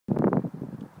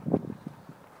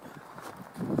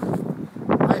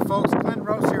folks, Glenn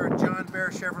Rouse here at John Bear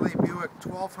Chevrolet Buick,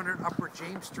 1200 Upper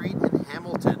James Street in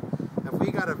Hamilton. And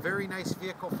we got a very nice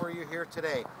vehicle for you here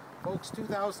today. Folks,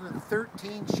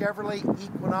 2013 Chevrolet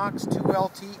Equinox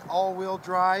 2LT all-wheel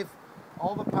drive.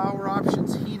 All the power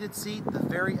options, heated seat, the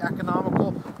very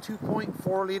economical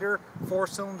 2.4 liter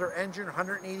 4-cylinder engine,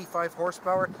 185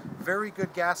 horsepower. Very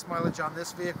good gas mileage on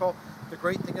this vehicle. The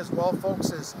great thing as well,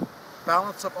 folks, is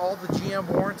balance up all the GM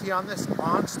warranty on this.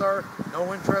 OnStar,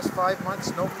 no interest 5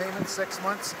 months, no payment 6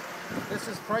 months. This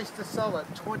is priced to sell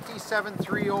at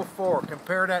 $27,304.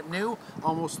 Compared at new,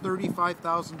 almost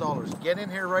 $35,000. Get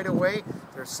in here right away.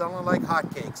 They're selling like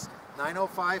hotcakes.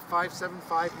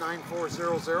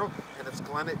 905-575-9400, and it's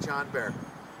Glenn at John Bear.